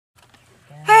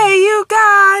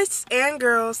Guys and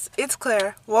girls, it's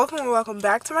Claire. Welcome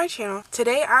back to my channel.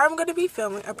 Today I'm going to be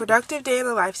filming a productive day in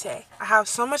the life day. I have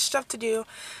so much stuff to do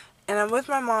and I'm with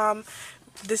my mom.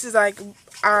 This is like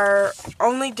our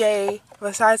only day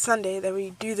besides Sunday that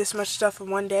we do this much stuff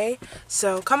in one day.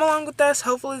 So come along with us.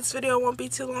 Hopefully this video won't be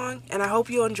too long and I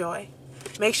hope you enjoy.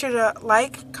 Make sure to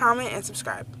like, comment, and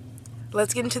subscribe.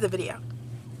 Let's get into the video.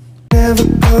 Never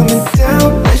coming down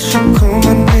unless you call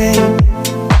my name.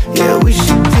 Yeah, we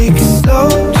should take it slow,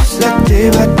 just like day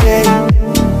by day,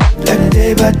 like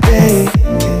day by day.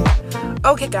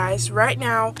 Okay guys, right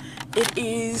now it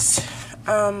is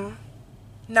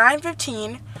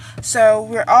 9:15, so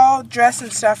we're all dressed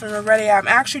and stuff and we're ready. I'm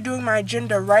actually doing my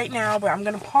agenda right now, but I'm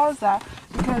gonna pause that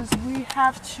because we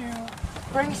have to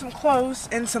bring some clothes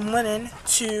and some linen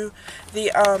to the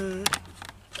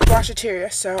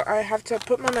washateria. So I have to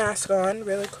put my mask on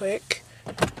really quick.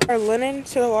 Our linen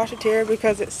to the washateria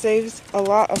because it saves a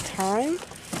lot of time.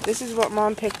 This is what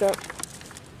Mom picked up.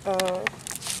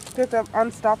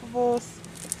 Unstoppables,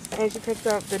 and she picked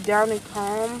up the Downy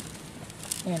Calm.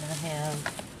 And I have.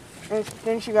 And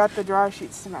then she got the dry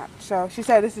sheets to match. So she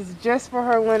said this is just for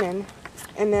her linen,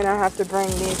 and then I have to bring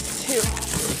these too.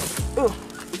 Ooh,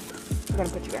 I'm gonna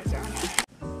put you guys down.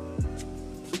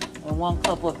 And 1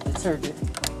 cup of detergent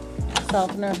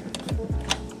softener.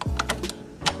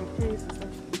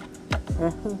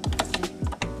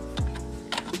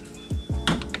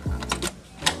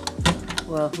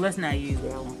 Well, let's not use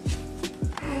that one.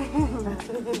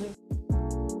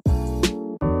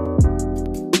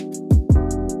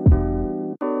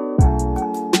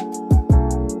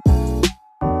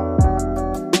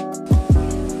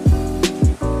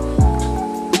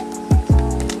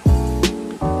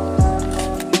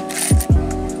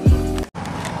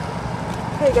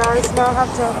 Hey guys, now I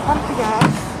have to pump the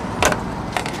gas.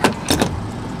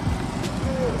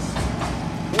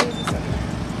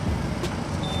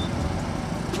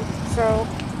 So,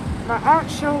 my aunt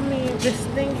showed me this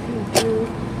thing you can do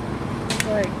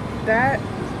like that,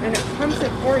 and it pumps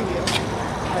it for you.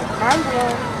 Like, I'm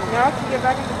blown. Now I can get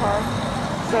back in the car.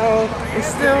 So, it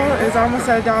still is almost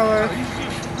at $1.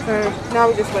 So, now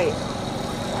we just wait.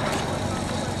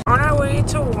 On our way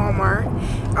to Walmart.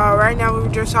 Right now we were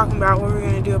just talking about what we're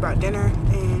going to do about dinner,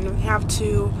 and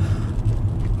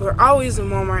we're always in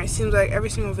Walmart. It seems like every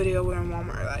single video we're in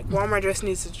Walmart. Like, Walmart just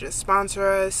needs to just sponsor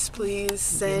us. Please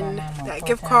send that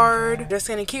gift card. Just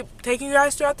going to keep taking you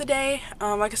guys throughout the day.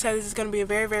 Like I said, this is going to be a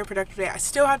very, very productive day. I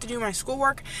still have to do my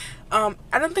schoolwork. I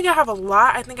don't think I have a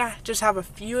lot. I think I just have a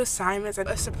few assignments and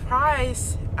a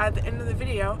surprise at the end of the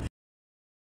video.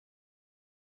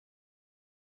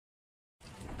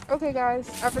 Okay guys,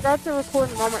 I forgot to record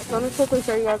in Walmart, so let me quickly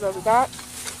show you guys what we got.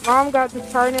 Mom got the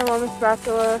China Roman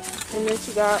spatula, and then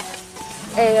she got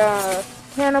a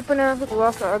can opener, but we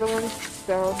lost the other one.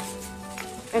 So,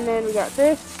 and then we got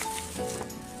this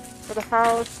for the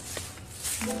house,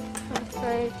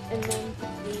 and then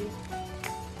we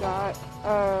got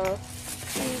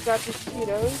she got the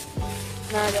Cheetos,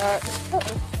 and I got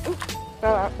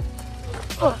fell out.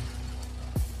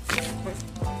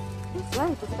 What's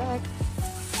wrong with this bag?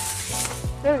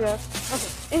 There we go. Okay,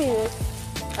 anyways,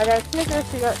 I got Snickers,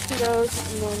 she got Cheetos,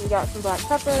 and then we got some black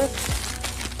peppers.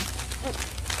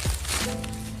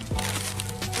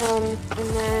 And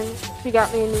then she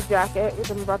got me a new jacket,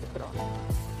 which I'm about to put on.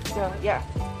 So, yeah,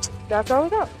 that's all we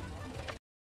got.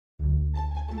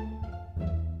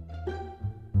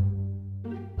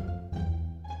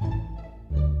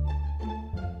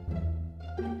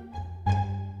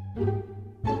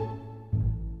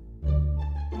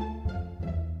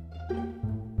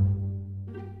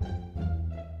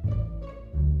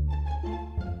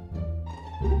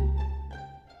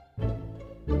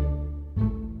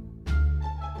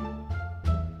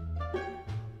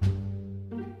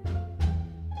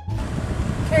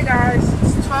 Hey guys,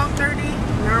 it's 12:30.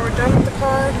 Now we're done with the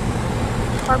car.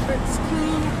 Carpet's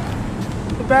clean.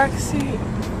 The back seat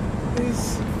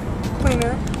is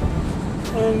cleaner.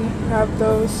 And have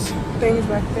those things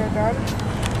back there done.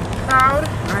 Proud.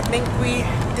 I think we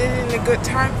did it in a good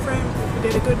time frame. We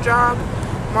did a good job.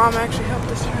 Mom actually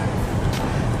helped us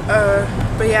out.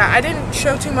 But yeah, I didn't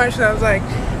show too much, so I was like,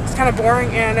 it's kind of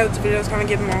boring, and I know this video is kind of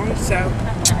getting long, so. I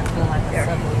feel like a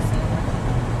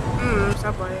Subway.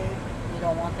 Subway. You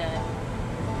don't want that?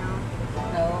 No.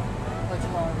 No? What you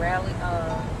want, Rally?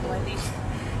 Wendy's?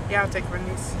 Yeah, I'll take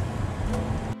Wendy's.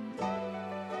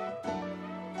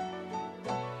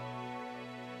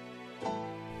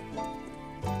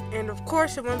 And of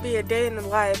course, it won't be a day in the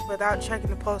life without checking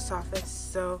the post office.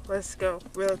 So let's go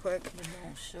real quick.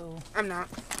 Sure. I'm not.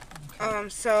 Okay.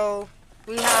 So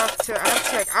we have to. I have to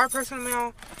check our personal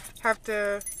mail. Have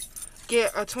to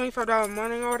get a $25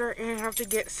 money order and have to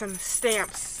get some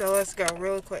stamps. So let's go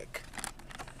really quick.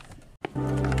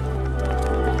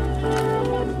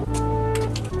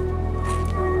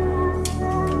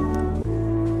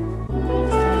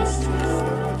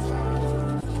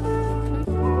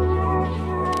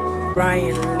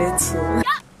 Brian Little.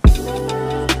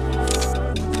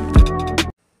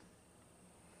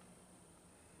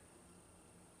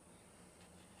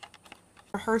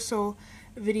 Rehearsal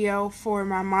video for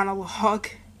my monologue.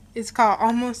 It's called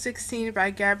Almost 16 by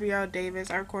Gabrielle Davis.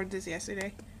 I recorded this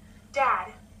yesterday.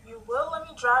 Dad, you will let me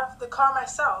drive the car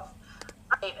myself.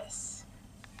 Davis.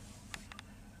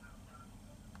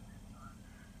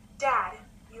 Dad,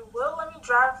 you will let me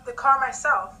drive the car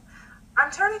myself.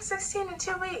 I'm turning 16 in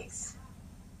 2 weeks.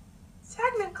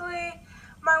 Technically,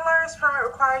 my learner's permit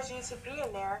requires you to be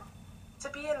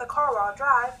in the car while I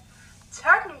drive.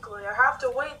 Technically, I have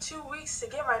to wait 2 weeks to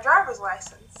get my driver's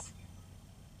license.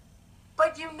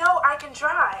 But you know I can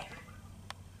drive.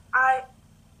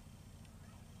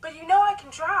 But you know I can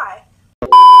drive.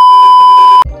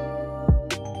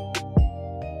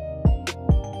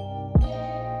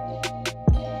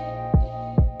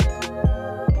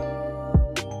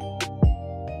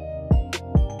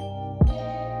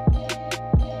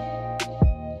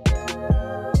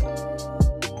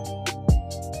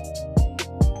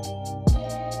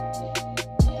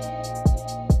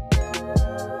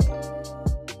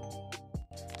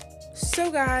 So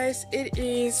guys, it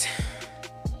is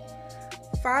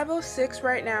 5:06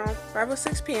 right now,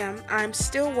 5:06 p.m. I'm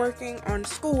still working on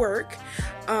schoolwork.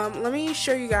 Let me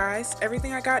show you guys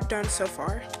everything I got done so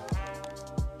far.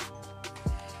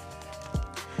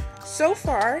 So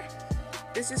far,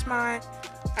 this is my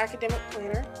academic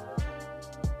planner.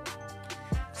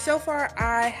 So far,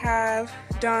 I have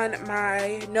done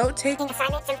my note-taking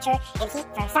assignment, temperature, and heat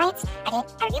for science. I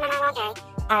reviewed my monologue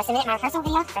and submitted my rehearsal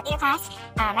video for theater class.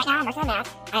 Right now, I'm working on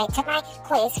math. I took my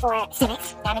quiz for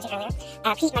civics that I mentioned earlier.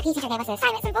 My PE teacher gave us an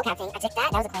assignment, some vocab thing. I took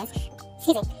that. That was a quiz.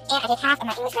 Excuse me. And I did half of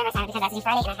my English grammar assignment because that's due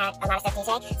Friday, and I had a lot of stuff to do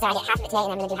today. So I did half of it today,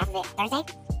 and I'm going to do half of it Thursday.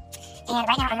 And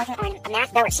right now, I'm working on a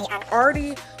math bill worksheet. I've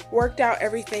already worked out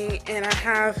everything, and I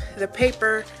have the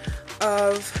paper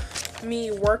of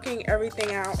me working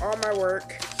everything out, all my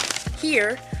work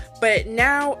here. But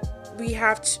now we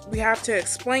have to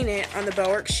explain it on the bell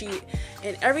worksheet,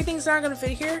 and everything's not going to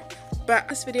fit here, but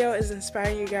this video is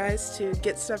inspiring you guys to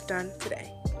get stuff done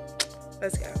today.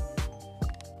 Let's go.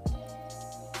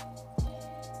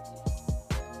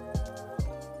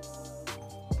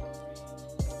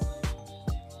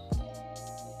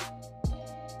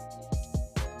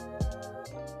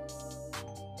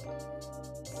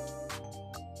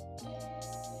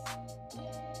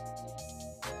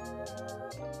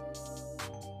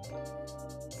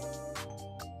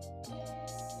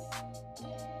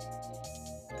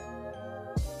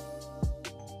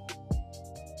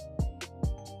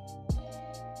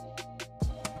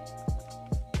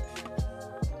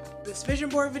 This vision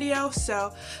board video,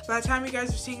 so by the time you guys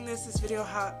are seeing this video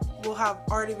will have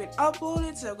already been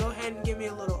uploaded, so go ahead and give me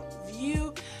a little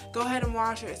view. Go ahead and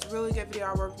watch it. It's a really good video.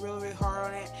 I worked really hard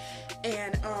on it,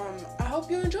 and I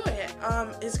hope you enjoy it.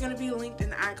 It's going to be linked in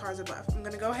the iCards above. I'm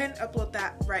going to go ahead and upload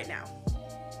that right now.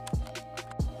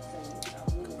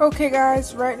 Okay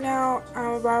guys, right now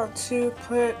I'm about to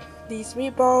put these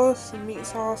meatballs, some meat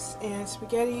sauce, and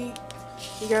spaghetti.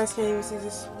 You guys can't even see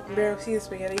this, you can barely see the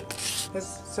spaghetti.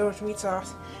 There's so much meat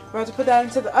sauce. I'm about to put that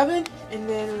into the oven, and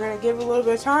then we're going to give it a little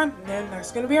bit of time, and then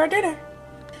that's going to be our dinner.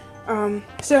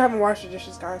 Still haven't washed the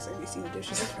dishes, guys, so you see the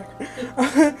dishes.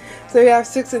 So we have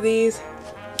 6 of these.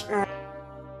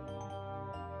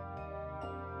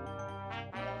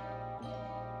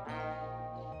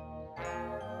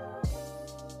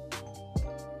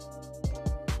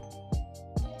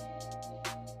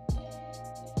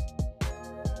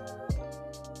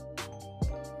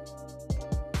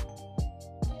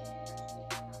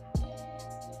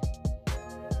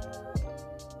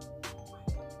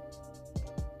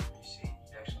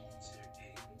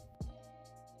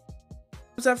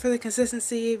 Up for the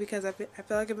consistency, because I feel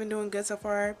like I've been doing good so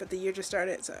far, but the year just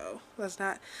started, so let's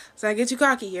not get too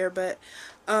cocky here. But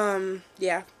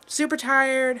yeah, super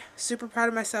tired, super proud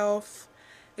of myself.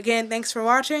 Again, thanks for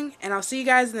watching, and I'll see you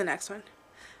guys in the next one.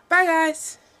 Bye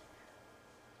guys.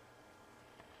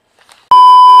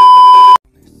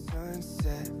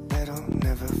 Sunset that I'll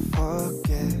never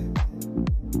forget.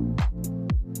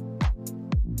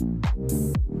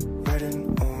 Red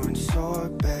and orange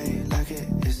sorbet, like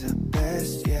it is the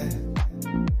best.